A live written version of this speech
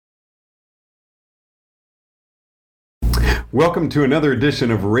Welcome to another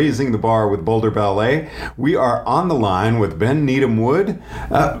edition of Raising the Bar with Boulder Ballet. We are on the line with Ben Needham-Wood.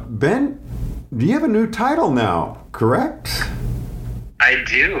 Ben, do you have a new title now, correct? I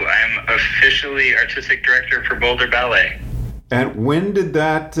do. I'm officially Artistic Director for Boulder Ballet. And when did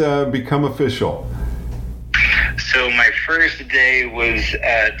that become official? So my first day was,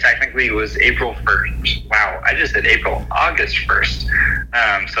 technically it was April 1st. Wow, I just said April. August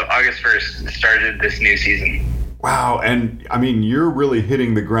 1st. So August 1st started this new season. Wow, and I mean, you're really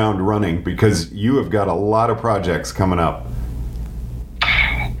hitting the ground running because you have got a lot of projects coming up.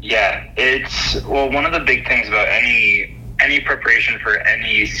 Yeah, one of the big things about any preparation for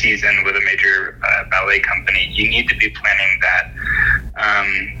any season with a major ballet company, you need to be planning that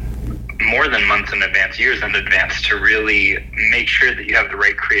more than months in advance, years in advance, to really make sure that you have the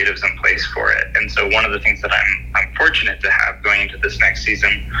right creatives in place for it. And so one of the things that I'm fortunate to have going into this next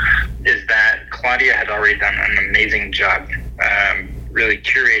season is that Claudia had already done an amazing job really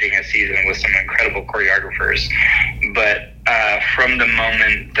curating a season with some incredible choreographers. But from the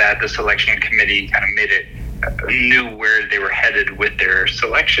moment that the selection committee kind of knew where they were headed with their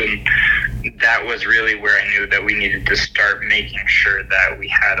selection, that was really where I knew that we needed to start making sure that we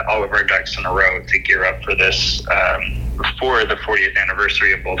had all of our ducks in a row to gear up for this, for the 40th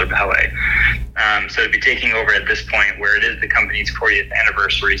anniversary of Boulder Ballet. So to be taking over at this point where it is the company's 40th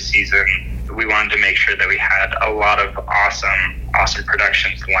anniversary season, we wanted to make sure that we had a lot of awesome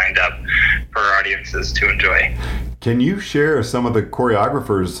productions lined up for our audiences to enjoy. Can you share some of the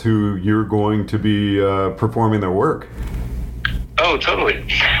choreographers who you're going to be performing their work? Oh, totally.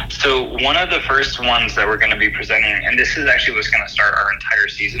 So one of the first ones that we're going to be presenting, and this is actually what's going to start our entire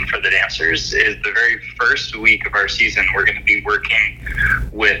season for the dancers, is the very first week of our season, we're going to be working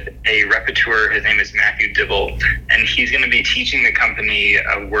with a repetiteur. His name is Matthew Dibble, and he's going to be teaching the company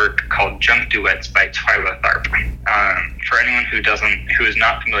a work called Junk Duets by Twyla Tharp. For anyone who is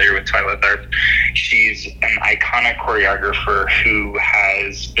not familiar with Twyla Tharp, she's an iconic choreographer who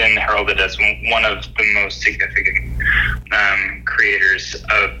has been heralded as one of the most significant creators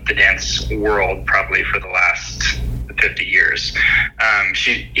of the dance world probably for the last 50 years.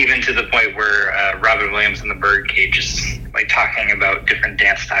 She, even to the point where Robin Williams in the Birdcage is like talking about different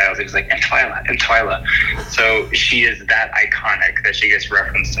dance styles. He was like, and Twyla. So she is that iconic that she gets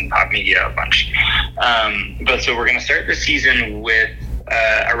referenced in pop media a bunch. But so we're going to start the season with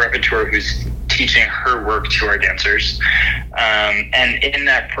a repetiteur who's teaching her work to our dancers. And in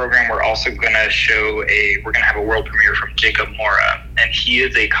that program, we're also going to have a world premiere from Jacob Mora. And he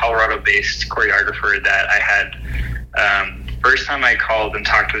is a Colorado-based choreographer that I had, first time I called and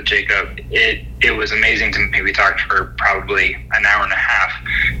talked with Jacob, it was amazing to me. We talked for probably an hour and a half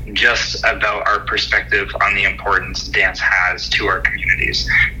just about our perspective on the importance dance has to our communities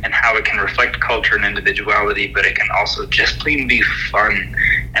and how it can reflect culture and individuality, but it can also just plain be fun,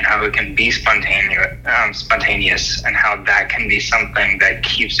 and how it can be spontaneous, and how that can be something that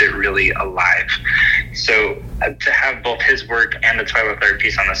keeps it really alive. So to have both his work and the Twyla Tharp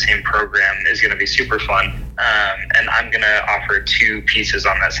piece on the same program is going to be super fun. And I'm going to offer two pieces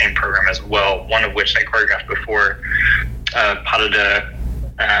on that same program as well, one of which I choreographed before, Padada,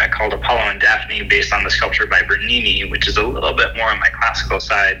 called Apollo and Daphne, based on the sculpture by Bernini, which is a little bit more on my classical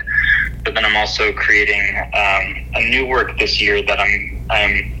side. But then I'm also creating a new work this year that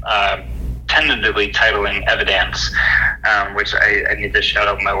I'm tentatively titling Evidence, which I need to shout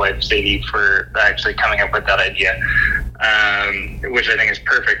out my wife Sadie for actually coming up with that idea, which I think is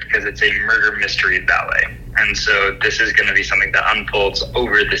perfect because it's a murder mystery ballet. And so this is going to be something that unfolds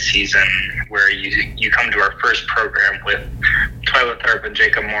over the season, where you come to our first program with Twyla Tharp and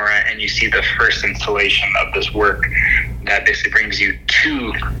Jacob Mora, and you see the first installation of this work that basically brings you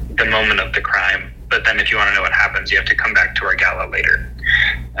to the moment of the crime. But then if you want to know what happens, you have to come back to our gala later.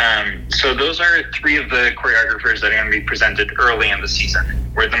 So those are three of the choreographers that are going to be presented early in the season.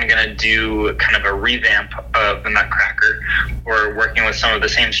 We're then going to do kind of a revamp of the Nutcracker. We're working with some of the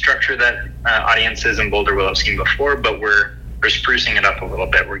same structure that audiences in Boulder will have seen before, but we're sprucing it up a little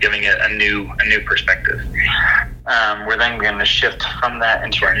bit. We're giving it a new perspective. We're then going to shift from that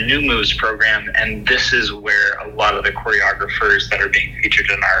into our New Moves program, and this is where a lot of the choreographers that are being featured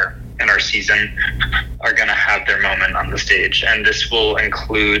in our season are going to have their moment on the stage. And this will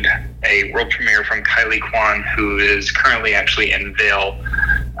include a world premiere from Kylie Kwan, who is currently actually in Vail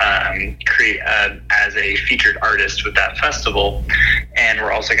as a featured artist with that festival. And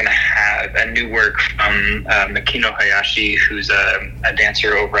we're also going to have a new work from Makino Hayashi, who's a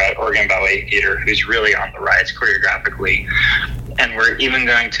dancer over at Oregon Ballet Theater, who's really on the rise choreographically. And we're even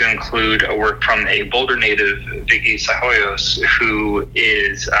going to include a work from a Boulder native, Vicky Sahoyos, who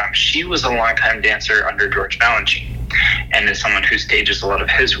is, she was a longtime dancer under George Balanchine. and is someone who stages a lot of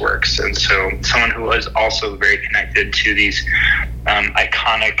his works. And so someone who is also very connected to these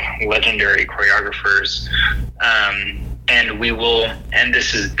iconic, legendary choreographers. And we will, and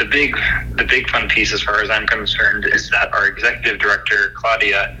this is the big fun piece as far as I'm concerned, is that our executive director,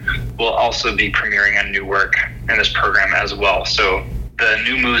 Claudia, will also be premiering a new work in this program as well. So the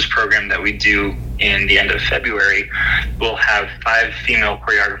New Moves program that we do in the end of February will have 5 female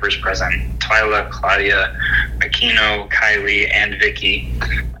choreographers present: Twyla, Claudia, Aquino, Kylie, and Vicky,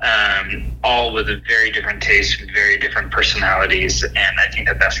 all with a very different taste, very different personalities, and I think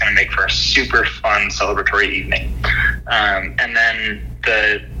that that's going to make for a super fun celebratory evening. And then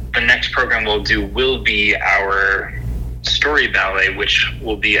the next program we'll do will be our story ballet, which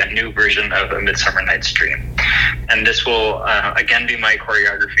will be a new version of A Midsummer Night's Dream. And this will, again, be my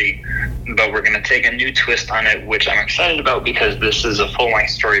choreography, but we're going to take a new twist on it, which I'm excited about because this is a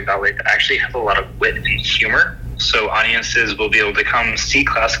full-length story ballet that actually has a lot of wit and humor. So audiences will be able to come see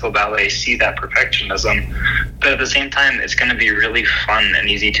classical ballet, see that perfectionism, but at the same time, it's going to be really fun and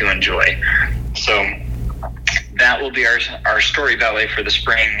easy to enjoy. So that will be our story ballet for the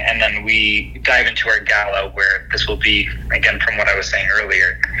spring, and then we dive into our gala, where this will be, again, from what I was saying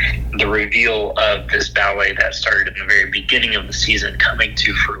earlier, the reveal of this ballet that started in the very beginning of the season coming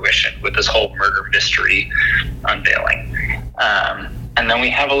to fruition with this whole murder mystery unveiling. And then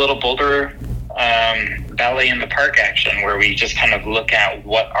we have a little Boulder Ballet in the Park action, where we just kind of look at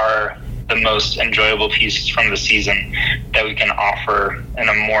what are the most enjoyable pieces from the season that we can offer in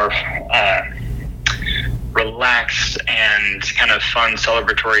a more relaxed and kind of fun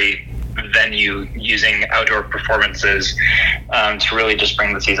celebratory venue using outdoor performances to really just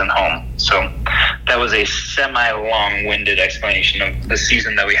bring the season home. So that was a semi-long-winded explanation of the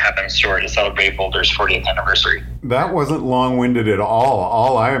season that we have in store to celebrate Boulder's 40th anniversary. That wasn't long-winded at all.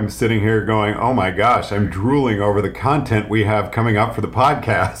 All I am sitting here going, oh my gosh, I'm drooling over the content we have coming up for the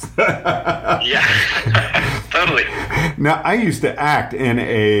podcast. Yeah, totally. Now, I used to act in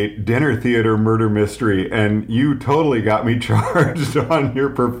a dinner theater murder mystery, and you totally got me charged on your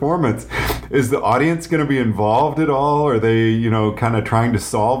performance. Is the audience going to be involved at all? Are they, kind of trying to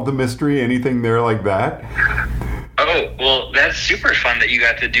solve the mystery? Anything there like that? Oh, well, that's super fun that you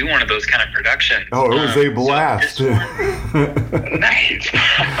got to do one of those kind of productions. Oh, it was a blast. So nice.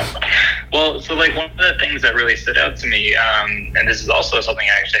 Well, so like one of the things that really stood out to me, and this is also something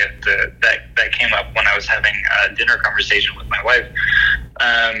I actually have to, that came up when I was having a dinner conversation with my wife,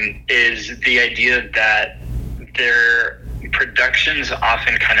 is the idea that their productions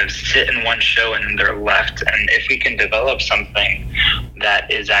often kind of sit in one show and then they're left. And if we can develop something that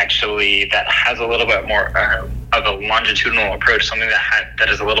is actually, that has a little bit more of a longitudinal approach, something that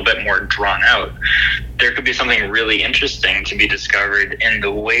is a little bit more drawn out, there could be something really interesting to be discovered in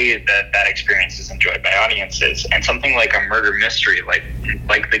the way that experience is enjoyed by audiences. And something like a murder mystery,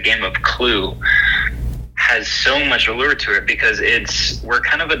 like the game of Clue, has so much allure to it because we're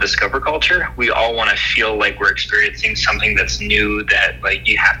kind of a discover culture. We all want to feel like we're experiencing something that's new, that like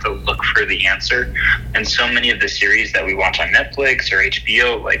you have to look for the answer. And so many of the series that we watch on Netflix or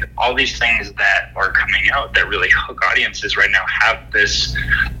HBO, like all these things that are coming out that really hook audiences right now have this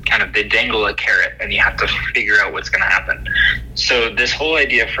kind of, they dangle a carrot and you have to figure out what's going to happen. So this whole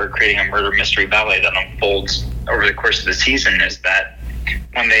idea for creating a murder mystery ballet that unfolds over the course of the season is that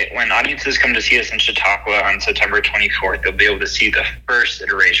when audiences come to see us in Chautauqua on September 24th, they'll be able to see the first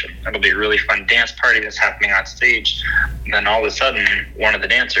iteration. It'll be a really fun dance party that's happening on stage. And then all of a sudden, one of the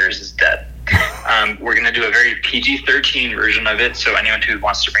dancers is dead. We're going to do a very PG-13 version of it, so anyone who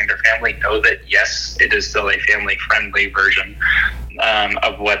wants to bring their family know that, yes, it is still a family-friendly version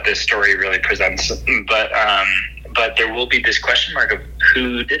of what this story really presents. But there will be this question mark of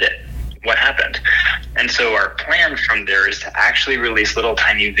who did it. What happened? And so our plan from there is to actually release little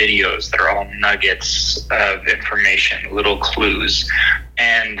tiny videos that are all nuggets of information, little clues.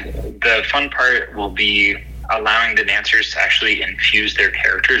 And the fun part will be allowing the dancers to actually infuse their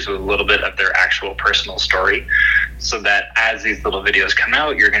characters with a little bit of their actual personal story, so that as these little videos come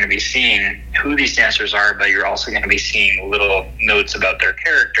out, you're going to be seeing who these dancers are, but you're also going to be seeing little notes about their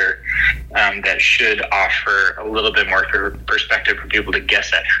character that should offer a little bit more perspective for people to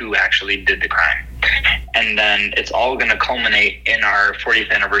guess at who actually did the crime. And then it's all going to culminate in our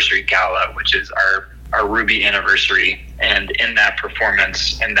 40th anniversary gala, which is our Ruby anniversary. And in that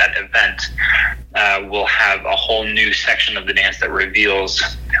performance, in that event, we'll have a whole new section of the dance that reveals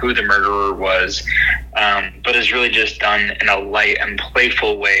who the murderer was, but is really just done in a light and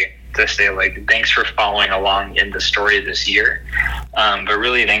playful way to say, like, thanks for following along in the story this year, but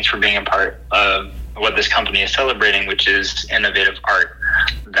really thanks for being a part of what this company is celebrating, which is innovative art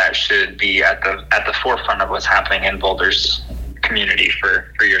that should be at the forefront of what's happening in Boulder's community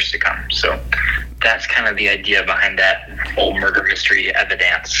for years to come. So that's kind of the idea behind that whole murder mystery at the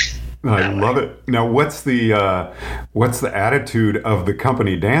dance. I love it. Now, what's the attitude of the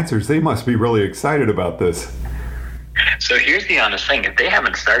company dancers? They must be really excited about this. So here's the honest thing: they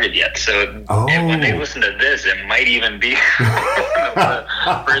haven't started yet. So when they listen to this, it might even be one of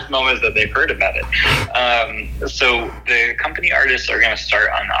the first moments that they've heard about it. So the company artists are going to start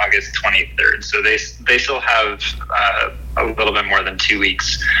on August 23rd. So they still have a little bit more than 2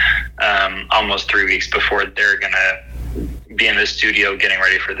 weeks, almost 3 weeks before they're going to be in the studio getting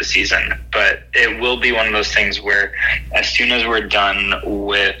ready for the season. But it will be one of those things where as soon as we're done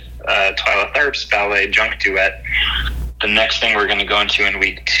with Twyla Tharp's ballet Junk Duet, the next thing we're going to go into in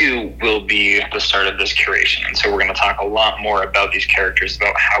week 2 will be the start of this curation. And so we're going to talk a lot more about these characters,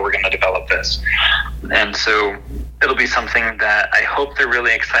 about how we're going to develop this. And so it'll be something that I hope they're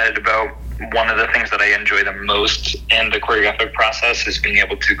really excited about. One of the things that I enjoy the most in the choreographic process is being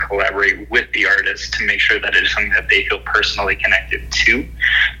able to collaborate with the artists to make sure that it is something that they feel personally connected to,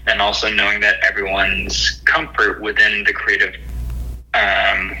 and also knowing that everyone's comfort within the creative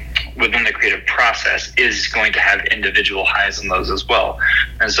process is going to have individual highs and lows as well.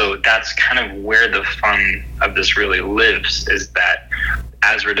 And so that's kind of where the fun of this really lives, is that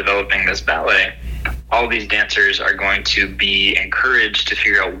as we're developing this ballet, all these dancers are going to be encouraged to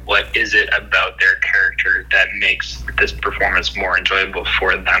figure out what is it about their character that makes this performance more enjoyable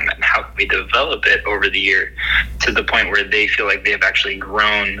for them, and how can we develop it over the year to the point where they feel like they have actually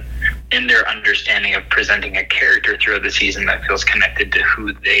grown in their understanding of presenting a character throughout the season that feels connected to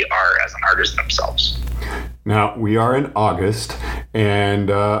who they are as an artist themselves. Now, we are in August, and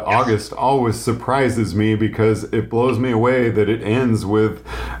August always surprises me because it blows me away that it ends with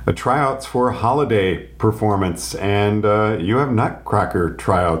tryouts for a holiday performance. And you have Nutcracker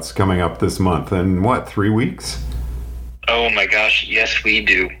tryouts coming up this month in, 3 weeks? Oh my gosh, yes we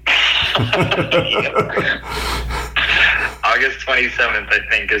do. August 27th, I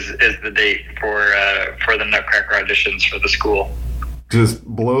think, is the date for the Nutcracker auditions for the school. Just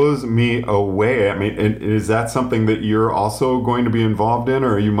blows me away. I mean, is that something that you're also going to be involved in,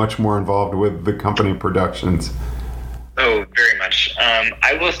 or are you much more involved with the company productions? Oh, very much.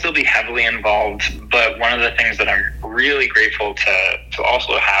 I will still be heavily involved, but one of the things that I'm really grateful to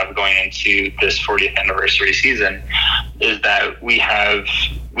also have going into this 40th anniversary season is that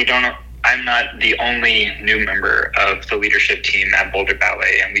I'm not the only new member of the leadership team at Boulder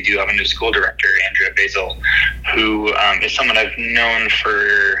Ballet, and we do have a new school director, Andrea Basil, who is someone I've known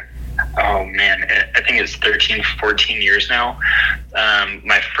for, I think it's 13, 14 years now.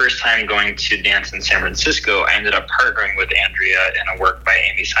 My first time going to dance in San Francisco, I ended up partnering with Andrea in a work by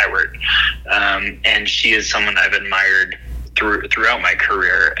Amy Seiwert, and she is someone I've admired throughout my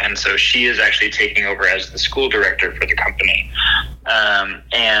career, and so she is actually taking over as the school director for the company.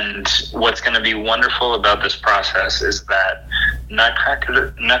 And what's going to be wonderful about this process is that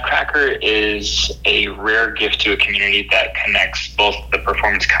Nutcracker is a rare gift to a community that connects both the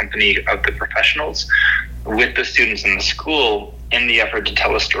performance company of the professionals with the students in the school, in the effort to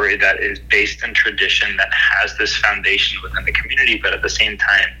tell a story that is based in tradition, that has this foundation within the community, but at the same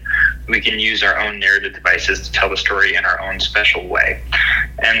time, we can use our own narrative devices to tell the story in our own special way.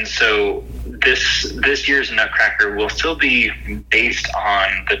 And so this year's Nutcracker will still be based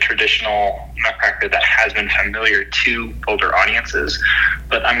on the traditional Nutcracker that has been familiar to older audiences,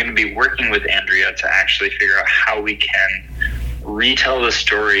 but I'm going to be working with Andrea to actually figure out how we can retell the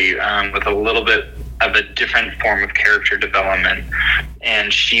story with a little bit of a different form of character development,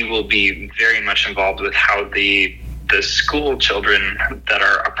 and she will be very much involved with how the school children that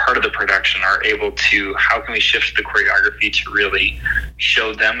are a part of the production are able to, how can we shift the choreography to really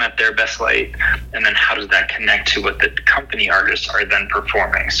show them at their best light, and then how does that connect to what the company artists are then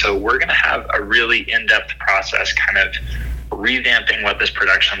performing. So we're going to have a really in-depth process kind of revamping what this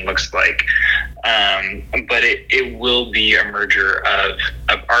production looks like. But it will be a merger of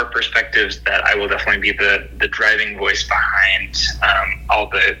our perspectives that I will definitely be the driving voice behind all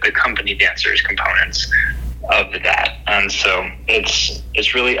the company dancers components of that. And so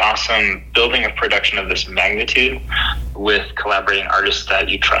it's really awesome building a production of this magnitude with collaborating artists that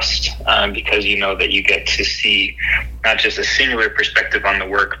you trust, because you know that you get to see not just a singular perspective on the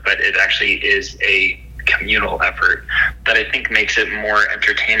work, but it actually is a communal effort that I think makes it more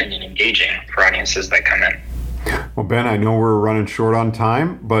entertaining and engaging for audiences that come in. Well, Ben, I know we're running short on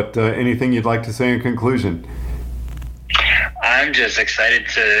time, but anything you'd like to say in conclusion? I'm just excited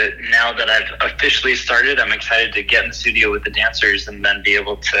to, now that I've officially started, I'm excited to get in the studio with the dancers and then be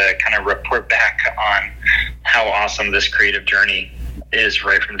able to kind of report back on how awesome this creative journey is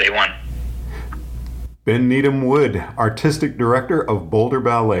right from day one. Ben Needham-Wood, Artistic Director of Boulder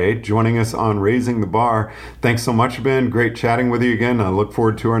Ballet, joining us on Raising the Bar. Thanks so much, Ben. Great chatting with you again. I look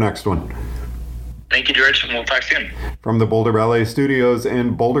forward to our next one. Thank you, George, and we'll talk soon. From the Boulder Ballet Studios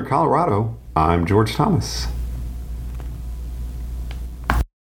in Boulder, Colorado, I'm George Thomas.